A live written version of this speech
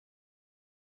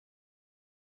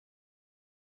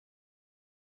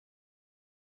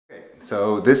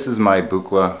So this is my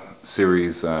Buchla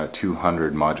Series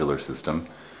 200 modular system.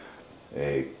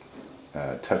 A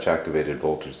touch-activated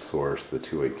voltage source, the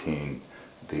 218.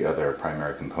 The other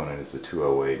primary component is the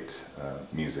 208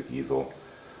 music easel,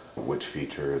 which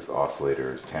features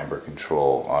oscillators, timbre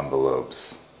control,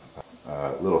 envelopes,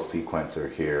 a little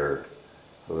sequencer here,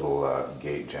 a little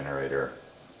gate generator,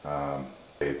 a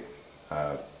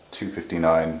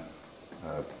 259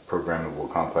 programmable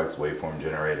complex waveform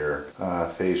generator,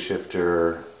 phase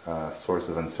shifter, source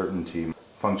of uncertainty,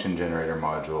 function generator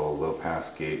module, low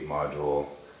pass gate module,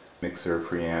 mixer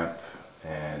preamp,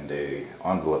 and a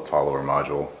envelope follower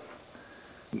module.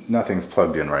 Nothing's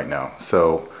plugged in right now,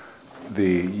 so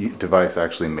the device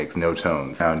actually makes no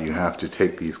tones. Now you have to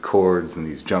take these chords and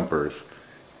these jumpers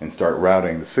and start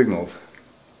routing the signals.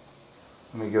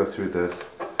 Let me go through this.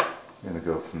 I'm going to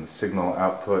go from the signal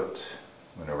output.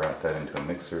 I'm going to route that into a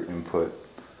mixer input,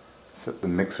 set the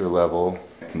mixer level,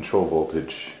 control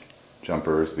voltage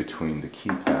jumpers between the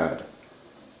keypad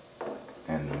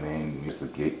and the main. Use the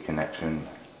gate connection.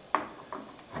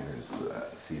 Here's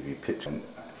CV pitch. And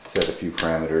set a few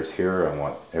parameters here. I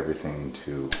want everything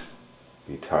to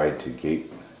be tied to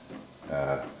gate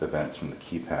events from the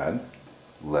keypad.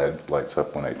 LED lights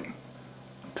up when I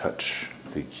touch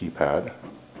the keypad.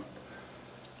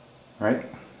 Right?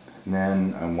 And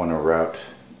then I want to route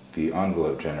the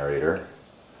envelope generator,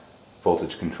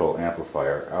 voltage control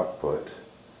amplifier output.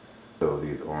 So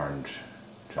these orange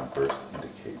jumpers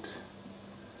indicate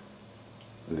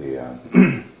the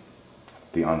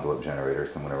the envelope generator.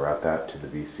 So I'm going to route that to the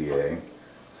VCA,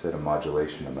 set a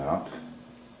modulation amount,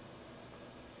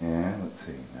 and let's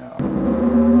see now.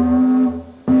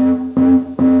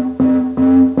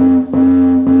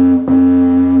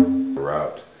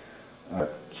 Route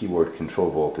keyboard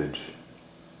control voltage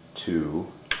to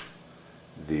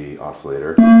the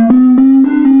oscillator.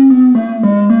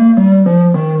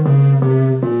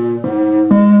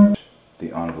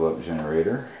 The envelope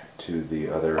generator to the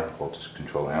other voltage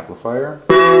control amplifier.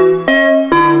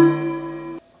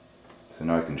 So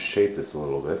now I can shape this a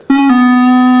little bit.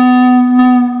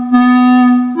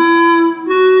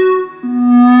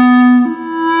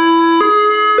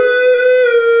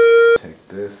 Take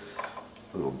this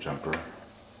little jumper.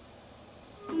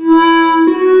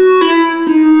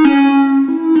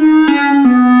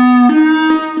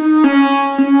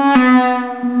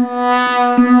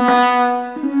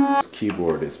 This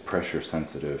keyboard is pressure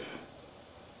sensitive,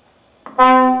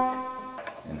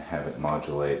 and have it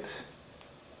modulate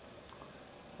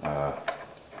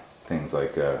things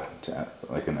like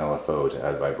an LFO to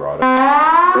add vibrato.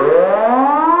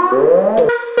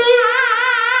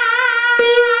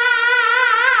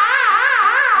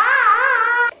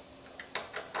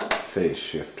 Phase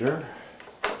shifter.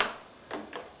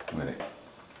 I'm going to,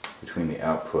 between the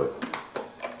output,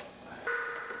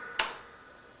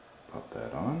 pop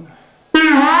that on.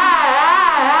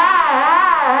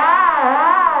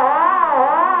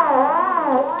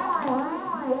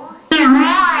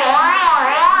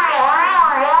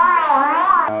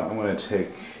 I'm going to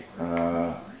take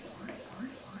a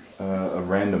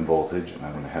random voltage, and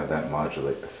I'm going to have that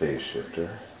modulate the phase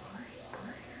shifter.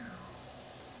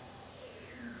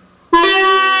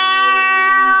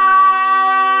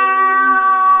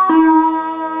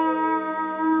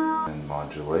 And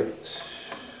modulate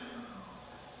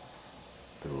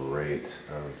the rate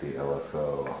of the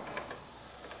LFO.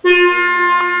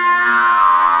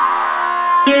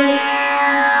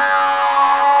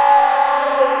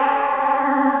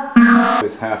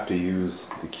 Always have to use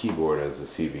the keyboard as a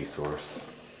CV source.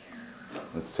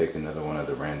 Let's take another one of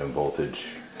the random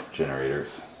voltage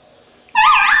generators.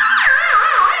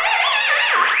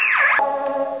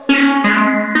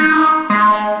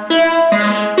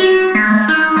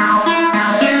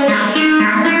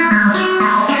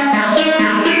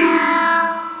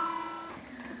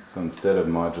 So instead of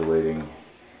modulating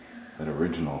that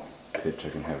original pitch, I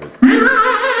can have it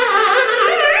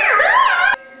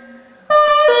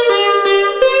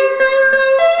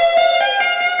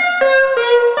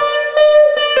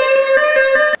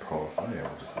pulse. Oh yeah,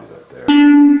 we'll just leave that there.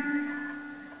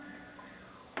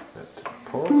 That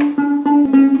pulse.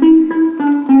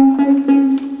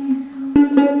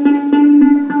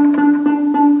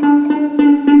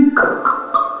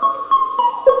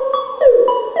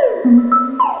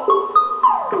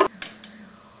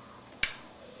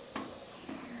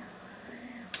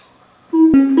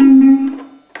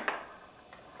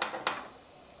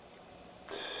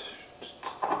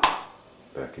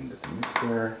 Back into the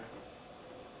mixer.